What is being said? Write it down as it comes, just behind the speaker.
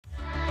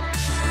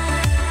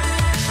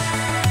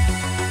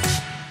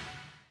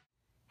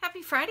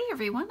Friday,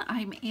 everyone.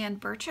 I'm Ann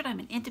Birchard.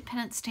 I'm an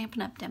independent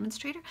Stampin' Up!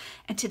 Demonstrator,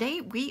 and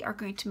today we are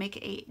going to make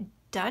a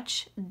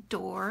Dutch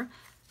door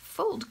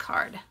fold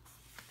card.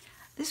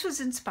 This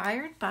was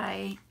inspired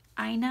by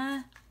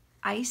Ina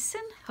Eisen.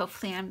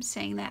 Hopefully I'm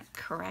saying that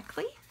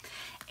correctly.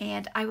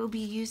 And I will be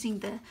using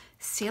the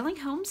Sailing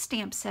Home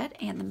stamp set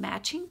and the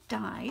matching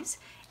dies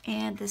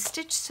and the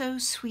Stitch So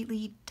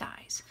Sweetly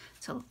dies.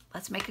 So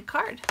let's make a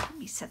card. Let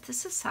me set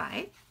this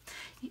aside.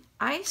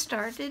 I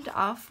started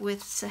off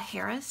with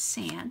Sahara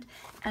sand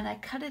and I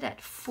cut it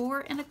at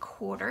 4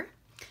 1/4.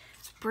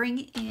 Bring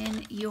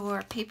in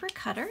your paper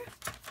cutter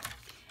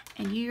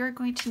and you're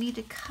going to need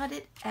to cut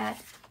it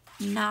at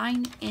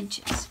 9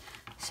 inches.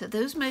 So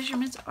those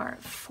measurements are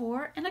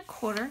 4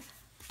 1/4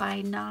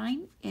 by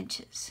 9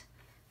 inches.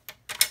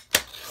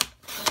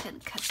 Go ahead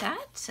and cut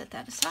that, set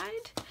that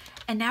aside.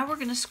 And now we're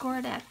going to score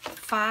it at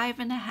 5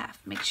 1/2.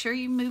 Make sure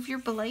you move your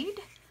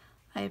blade.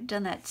 I have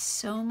done that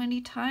so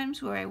many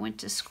times where I went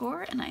to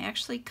score and I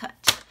actually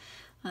cut.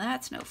 Well,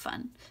 that's no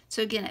fun.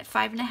 So again, at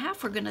 5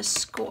 1/2, we're going to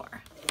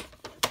score.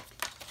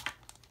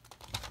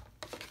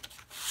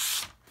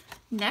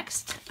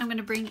 Next, I'm going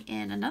to bring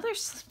in another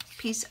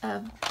piece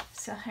of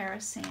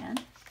Sahara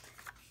sand,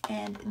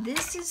 and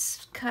this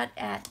is cut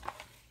at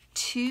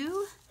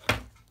 2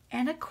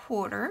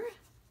 1/4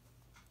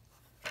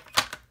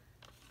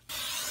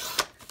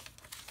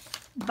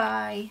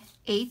 by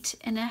 8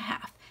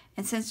 1/2.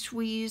 And since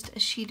we used a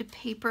sheet of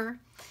paper,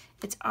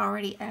 it's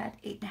already at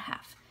 8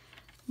 1/2.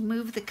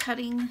 Move the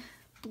cutting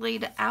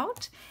blade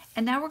out,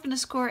 and now we're going to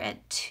score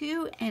at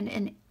 2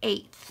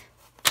 1/8,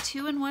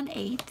 2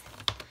 1/8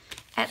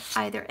 at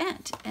either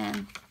end,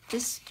 and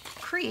this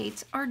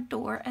creates our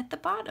door at the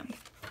bottom.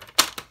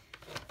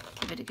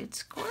 Give it a good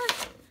score.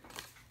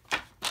 All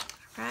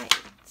right,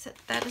 set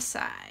that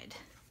aside.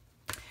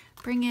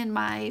 Bring in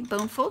my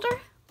bone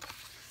folder.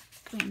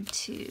 Going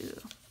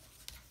to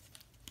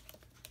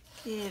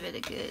give it a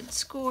good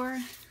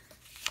score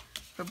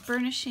for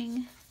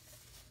burnishing.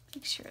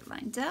 Make sure it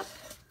lines up.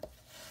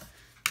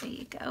 There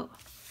you go.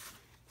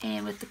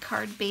 And with the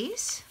card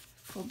base,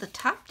 fold the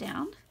top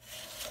down.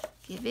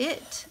 Give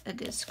it a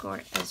good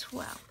score as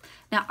well.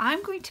 Now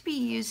I'm going to be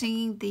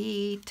using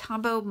the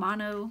Tombow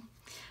Mono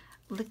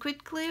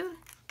liquid glue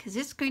because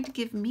it's going to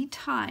give me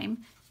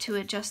time to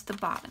adjust the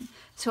bottom.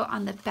 So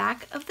on the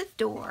back of the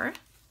door,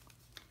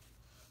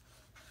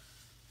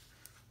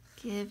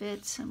 give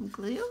it some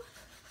glue.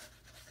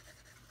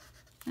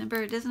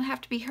 Remember, it doesn't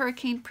have to be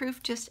hurricane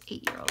proof, just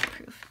 8-year-old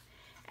proof.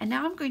 And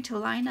now I'm going to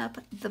line up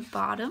the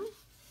bottom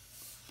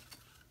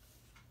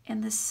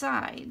and the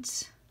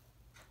sides.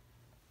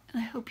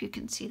 And I hope you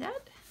can see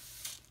that.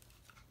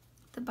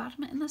 The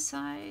bottom and the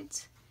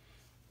sides.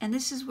 And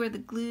this is where the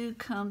glue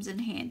comes in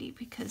handy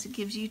because it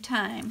gives you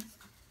time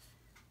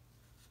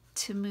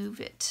to move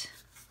it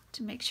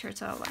to make sure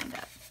it's all lined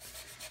up.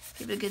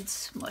 Give it a good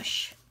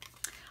smush.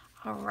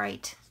 All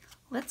right,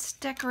 let's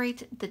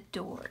decorate the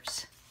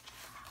doors.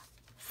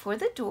 For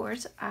the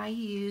doors, I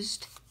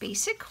used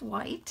basic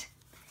white,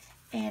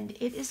 and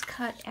it is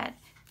cut at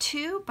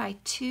 2 by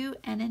 2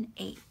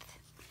 1/8.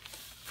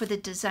 For the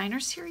Designer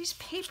Series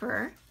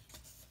paper,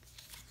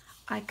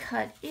 I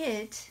cut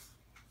it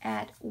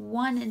at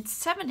 1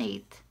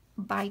 7/8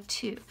 by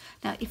 2.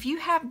 Now, if you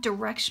have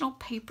directional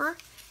paper,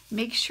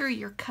 make sure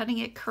you're cutting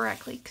it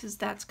correctly because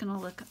that's going to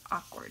look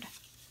awkward.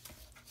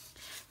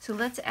 So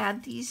let's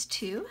add these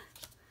two.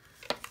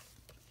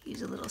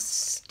 Use a little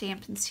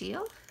Stampin'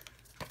 Seal.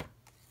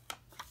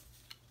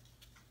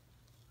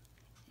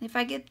 If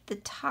I get the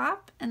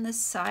top and the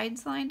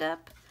sides lined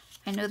up,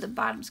 I know the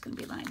bottom's going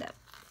to be lined up.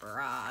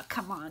 Brah,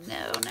 come on,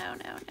 no, no,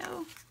 no,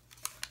 no.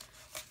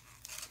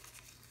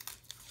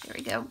 There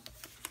we go.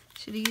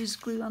 Should have used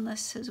glue on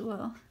this as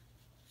well.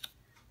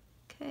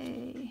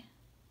 Okay.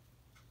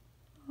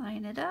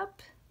 Line it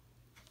up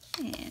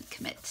and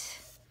commit.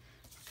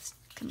 Let's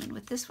come in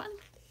with this one.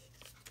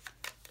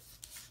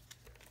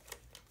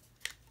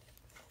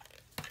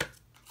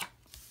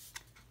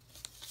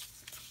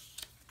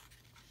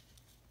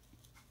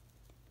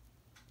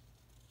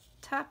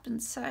 Top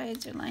and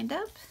sides are lined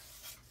up.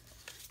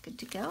 Good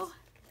to go.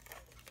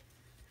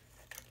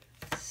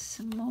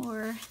 Some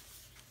more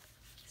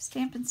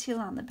Stampin' Seal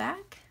on the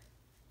back.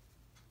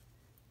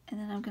 And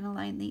then I'm going to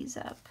line these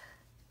up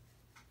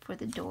for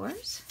the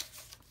doors.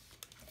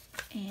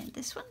 And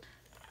this one.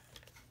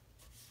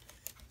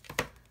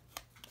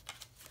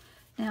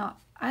 Now,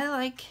 I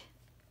like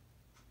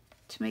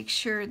to make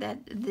sure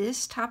that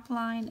this top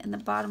line and the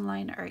bottom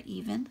line are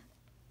even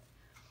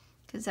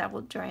because that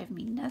will drive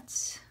me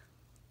nuts.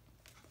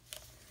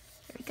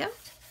 There we go.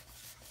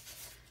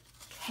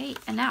 Okay,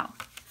 and now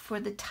for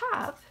the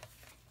top,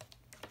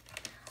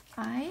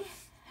 I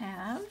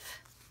have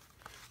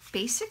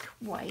basic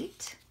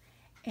white,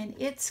 and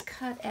it's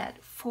cut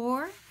at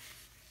 4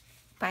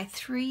 by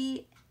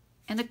 3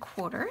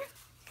 1/4.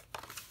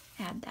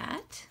 Add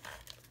that.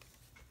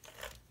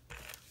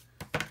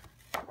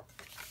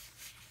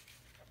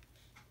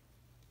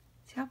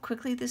 See how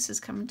quickly this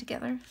is coming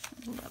together?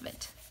 I love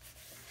it.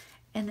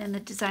 And then the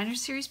Designer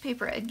Series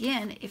paper,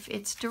 again, if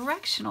it's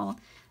directional,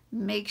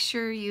 make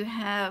sure you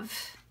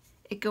have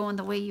it going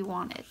the way you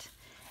want it.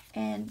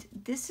 And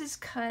this is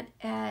cut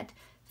at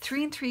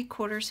 3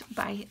 3/4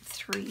 by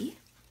 3.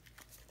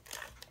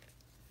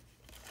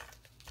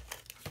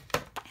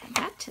 Add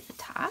that to the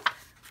top.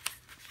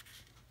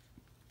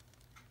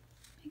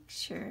 Make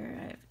sure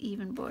I have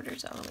even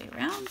borders all the way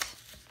around.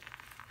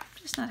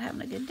 I'm just not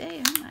having a good day,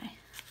 am I?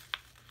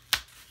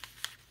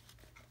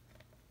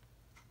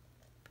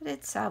 But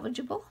it's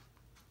salvageable.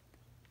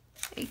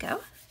 There you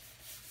go.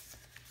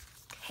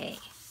 Okay.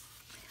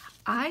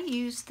 I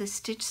use the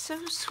Stitch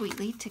So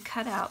Sweetly to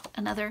cut out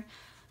another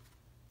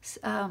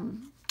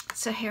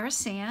Sahara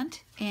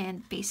Sand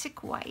and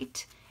Basic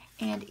White.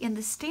 And in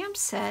the stamp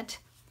set,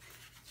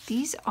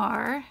 these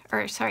are,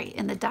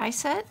 in the die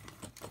set,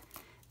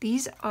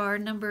 these are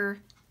number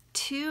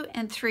 2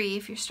 and 3.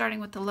 If you're starting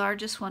with the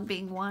largest one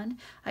being 1,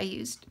 I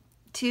used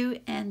 2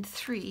 and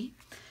 3.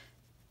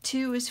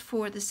 2 is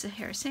for the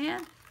Sahara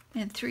Sand,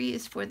 and 3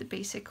 is for the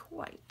Basic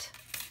White.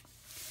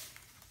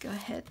 Go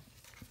ahead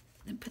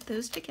and put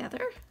those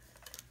together.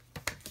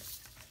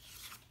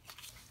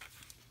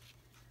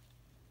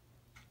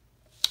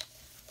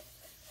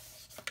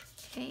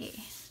 Okay,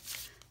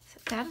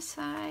 set that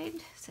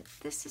aside, set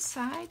this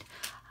aside.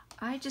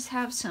 I just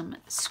have some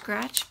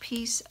scratch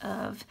piece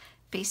of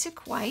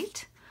Basic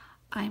White.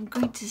 I'm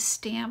going to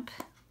stamp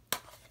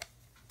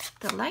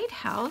the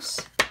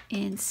lighthouse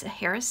in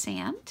Sahara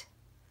Sand.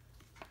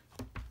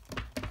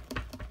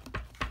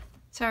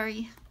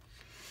 Sorry,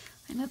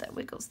 I know that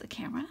wiggles the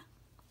camera.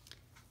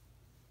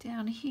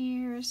 Down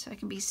here so I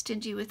can be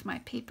stingy with my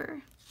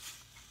paper.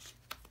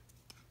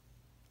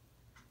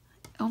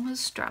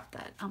 Almost dropped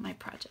that on my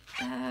project.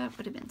 That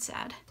would have been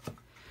sad.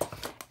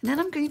 And then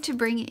I'm going to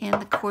bring in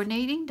the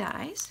coordinating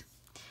dies,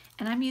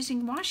 and I'm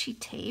using washi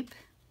tape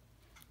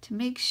to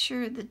make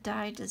sure the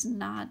die does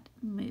not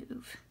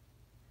move.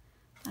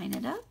 Line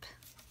it up,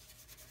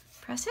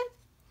 press it,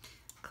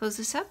 close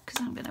this up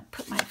because I'm going to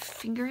put my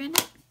finger in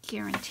it,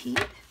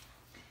 guaranteed.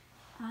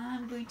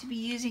 I'm going to be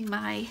using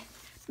my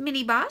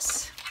mini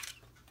boss.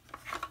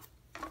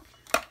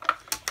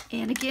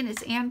 And again,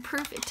 it's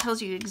ANNBIRCHARD. It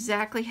tells you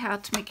exactly how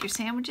to make your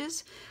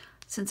sandwiches.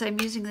 Since I'm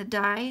using the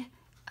die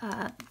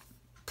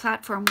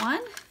platform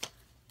 1,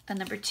 a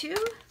number 2,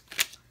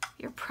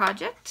 your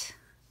project,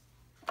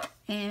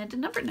 and a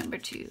number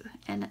 2,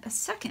 and a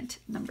second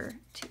number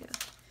 2.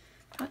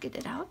 I'll get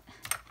it out.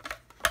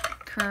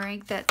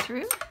 Crank that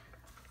through.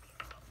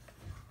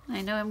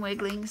 I know I'm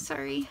wiggling,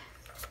 sorry.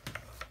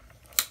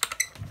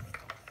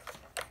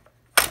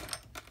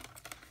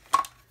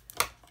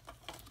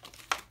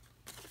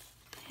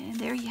 And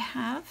there you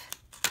have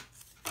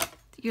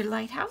your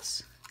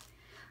lighthouse.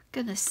 I'm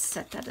gonna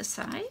set that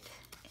aside.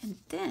 And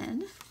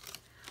then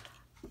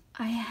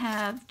I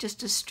have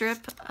just a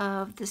strip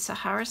of the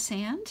Sahara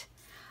Sand.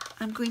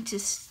 I'm going to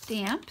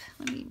stamp,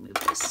 let me move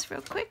this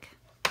real quick.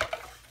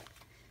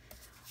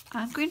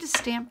 I'm going to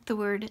stamp the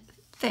word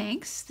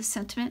thanks, the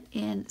sentiment,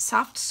 in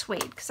soft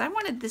suede because I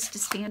wanted this to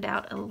stand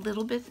out a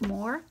little bit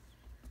more.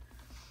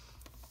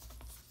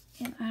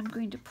 And I'm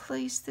going to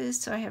place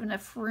this so I have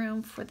enough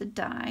room for the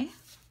die.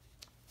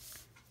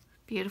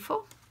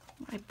 Beautiful.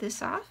 Wipe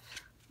this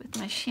off with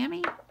my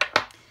chamois.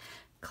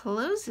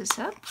 Close this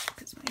up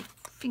because my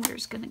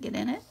finger's going to get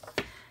in it.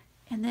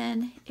 And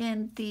then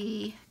in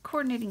the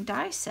coordinating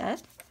die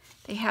set,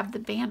 they have the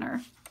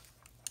banner.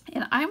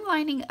 And I'm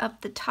lining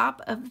up the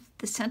top of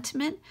the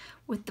sentiment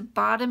with the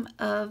bottom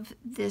of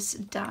this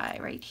die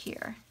right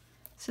here.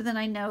 So then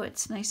I know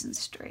it's nice and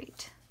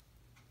straight.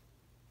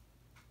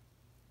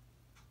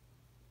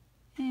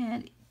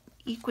 And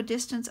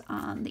equidistance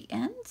on the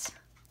ends.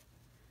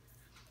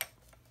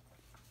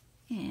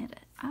 And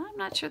I'm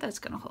not sure that's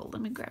going to hold.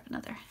 Let me grab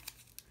another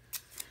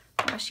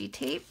washi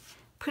tape.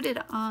 Put it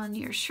on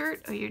your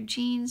shirt or your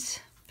jeans.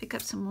 Pick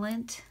up some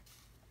lint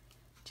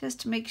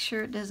just to make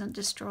sure it doesn't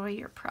destroy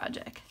your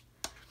project.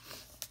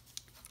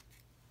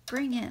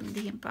 Bring in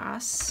the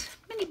emboss,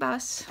 mini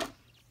boss.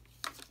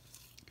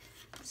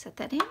 Set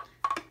that in.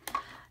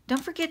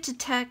 Don't forget to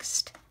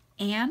text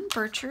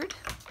ANNBIRCHARD,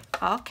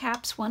 all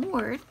caps, one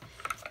word,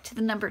 to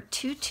the number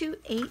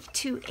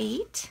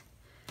 22828.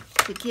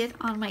 To get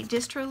on my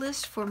distro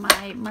list for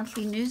my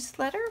monthly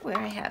newsletter where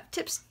I have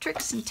tips,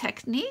 tricks, and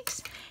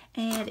techniques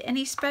and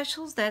any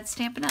specials that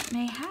Stampin' Up!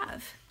 May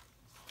have.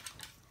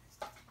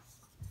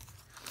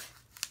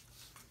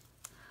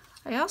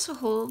 I also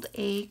hold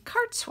a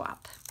card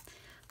swap.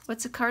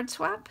 What's a card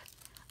swap?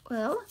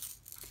 Well,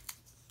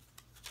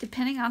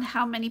 depending on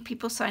how many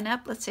people sign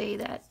up, let's say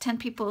that 10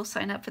 people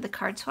sign up for the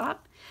card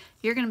swap,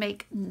 you're going to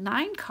make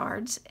 9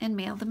 cards and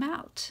mail them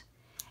out.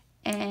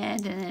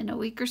 And in a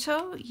week or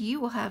so, you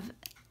will have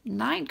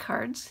 9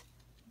 cards,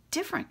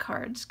 different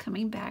cards,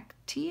 coming back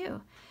to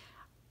you.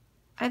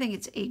 I think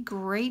it's a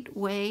great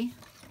way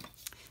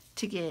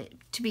to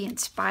be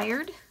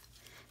inspired,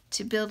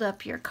 to build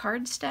up your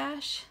card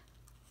stash,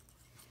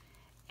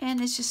 and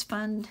it's just a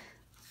fun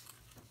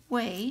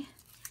way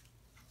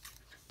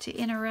to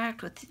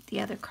interact with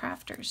the other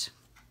crafters.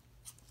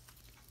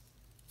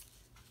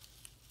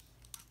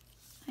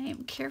 I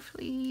am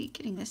carefully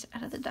getting this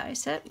out of the die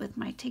set with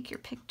my take your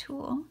pick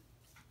tool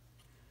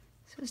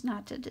so as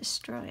not to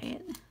destroy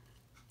it.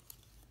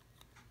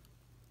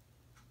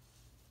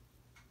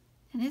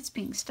 And it's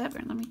being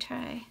stubborn. Let me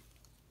try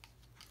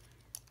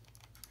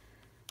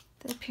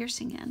the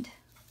piercing end.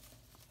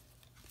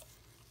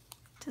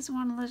 Doesn't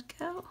want to let it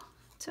go.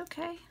 It's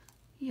okay.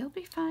 You'll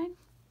be fine.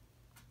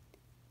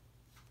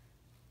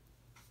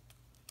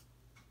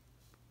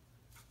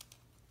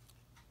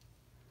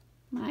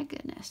 My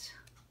goodness.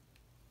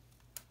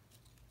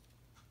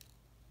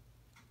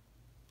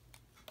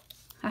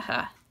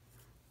 Haha.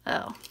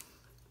 Oh,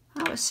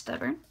 I was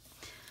stubborn.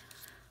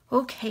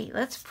 Okay,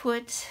 let's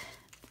put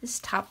this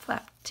top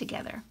flap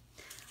together.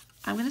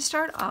 I'm going to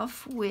start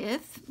off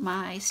with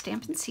my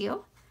Stampin'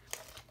 Seal.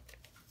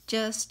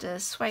 Just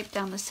swipe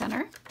down the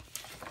center.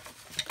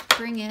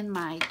 Bring in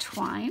my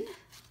twine.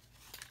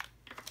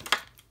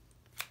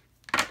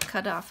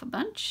 Cut off a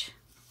bunch.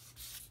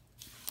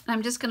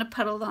 I'm just going to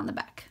puddle it on the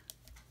back.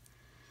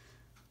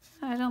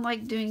 I don't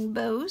like doing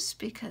bows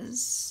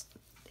because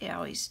they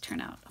always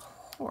turn out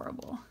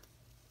horrible.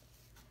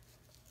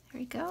 There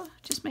we go.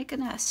 Just make a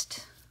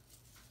nest.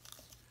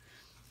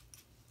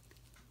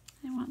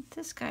 I want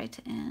this guy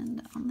to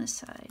end on this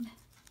side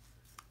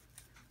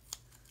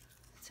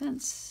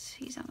since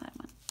he's on that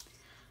one.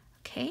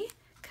 Okay,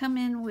 come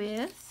in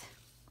with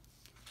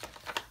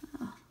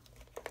a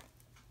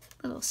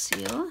little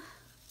seal.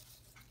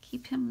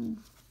 Keep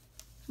him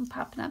from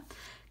popping up.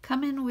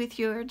 Come in with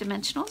your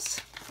dimensionals.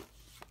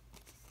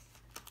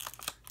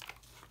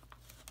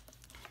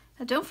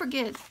 Now don't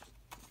forget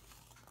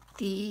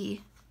the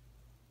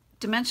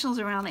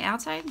dimensionals around the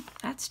outside.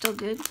 That's still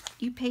good.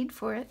 You paid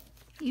for it.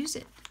 Use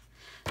it.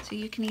 So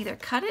you can either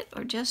cut it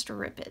or just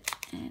rip it.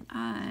 And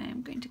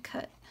I'm going to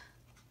cut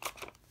a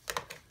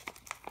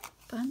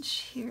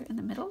bunch here in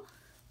the middle.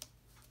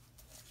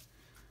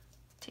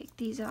 Take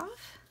these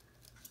off.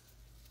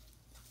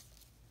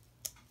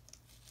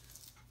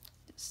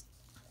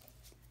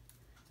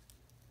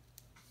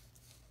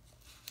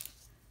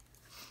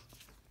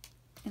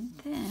 And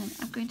then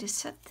I'm going to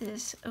set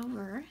this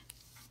over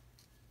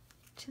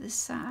to the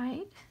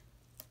side.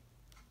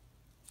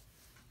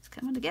 It's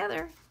coming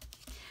together.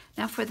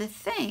 Now for the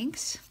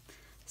thanks,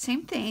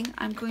 same thing.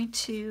 I'm going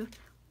to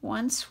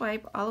one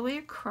swipe all the way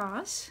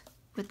across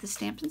with the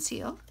Stampin'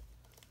 Seal.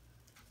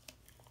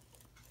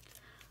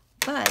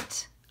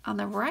 But on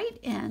the right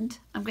end,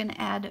 I'm going to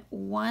add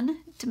one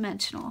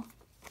dimensional.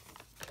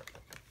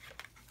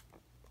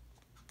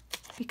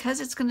 Because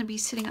it's going to be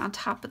sitting on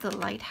top of the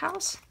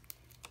lighthouse,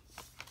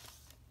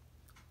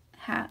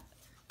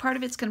 part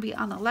of it's going to be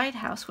on the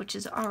lighthouse, which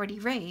is already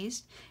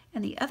raised,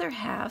 and the other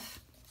half,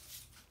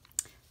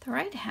 the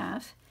right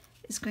half,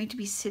 is going to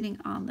be sitting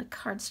on the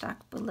cardstock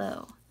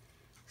below.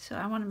 So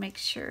I want to make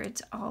sure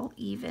it's all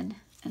even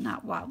and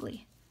not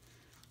wobbly.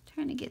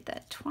 Trying to get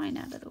that twine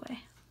out of the way.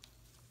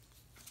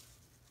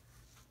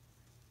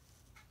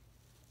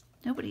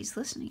 Nobody's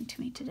listening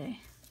to me today.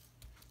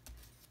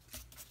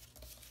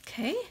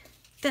 Okay,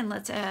 then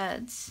let's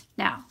add,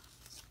 now,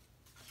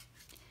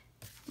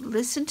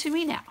 listen to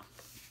me now,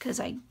 because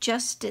I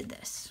just did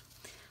this.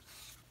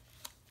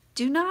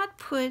 Do not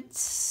put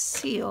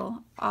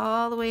seal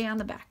all the way on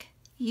the back.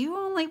 You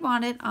only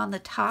want it on the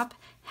top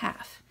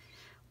half.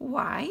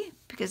 Why?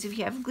 Because if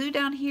you have glue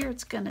down here,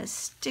 it's going to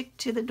stick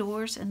to the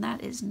doors, and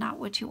that is not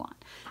what you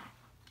want.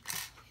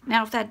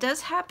 Now, if that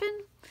does happen,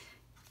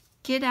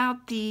 get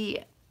out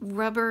the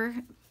rubber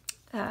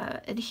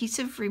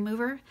adhesive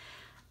remover.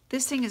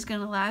 This thing is going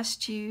to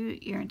last you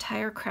your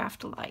entire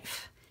craft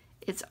life.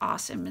 It's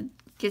awesome. It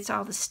gets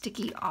all the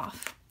sticky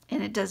off,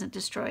 and it doesn't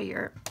destroy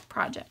your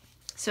project.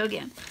 So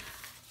again,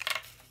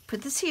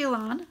 put the seal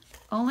on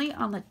only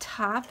on the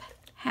top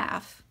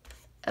half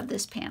of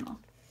this panel.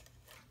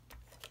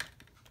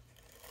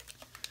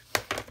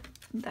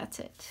 That's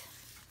it.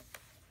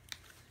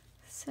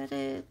 Set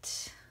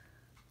it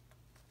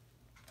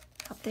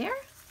up there.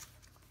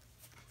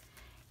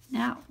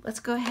 Now let's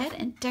go ahead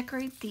and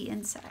decorate the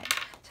inside.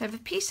 So I have a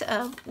piece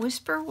of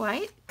Whisper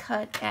White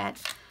cut at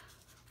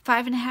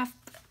 5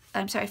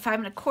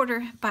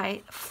 1/4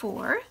 by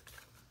 4.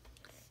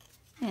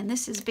 And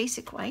this is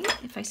basic white.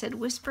 If I said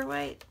Whisper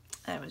White,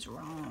 I was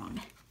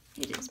wrong.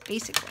 It is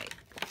basic white.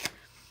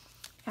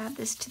 Add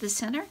this to the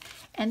center,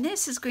 and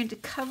this is going to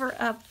cover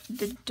up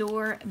the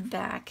door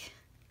back.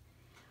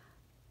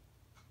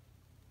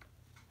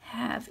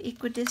 Have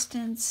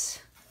equidistance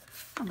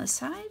on the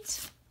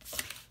sides,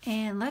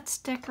 and let's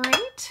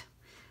decorate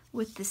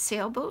with the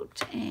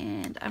sailboat,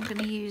 and I'm going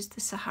to use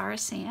the Sahara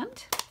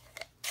sand.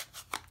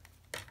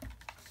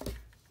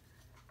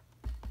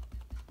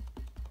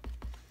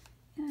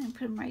 And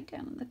put them right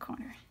down in the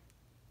corner.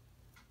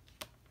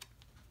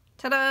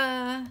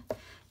 Ta-da!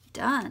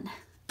 Done.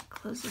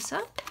 Close this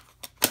up.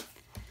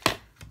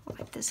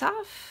 Wipe this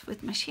off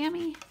with my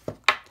chamois.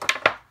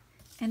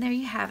 And there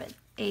you have it.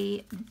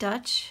 A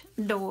Dutch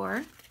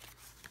door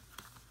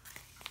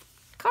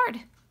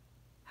card.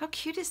 How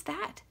cute is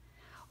that?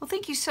 Well,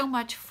 thank you so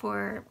much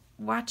for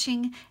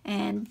watching,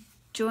 and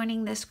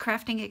joining this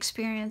crafting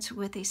experience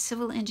with a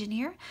civil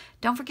engineer.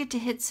 Don't forget to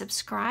hit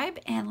subscribe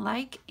and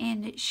like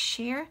and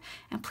share,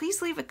 and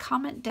please leave a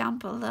comment down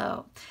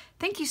below.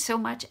 Thank you so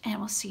much, and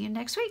we'll see you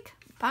next week.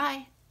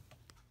 Bye.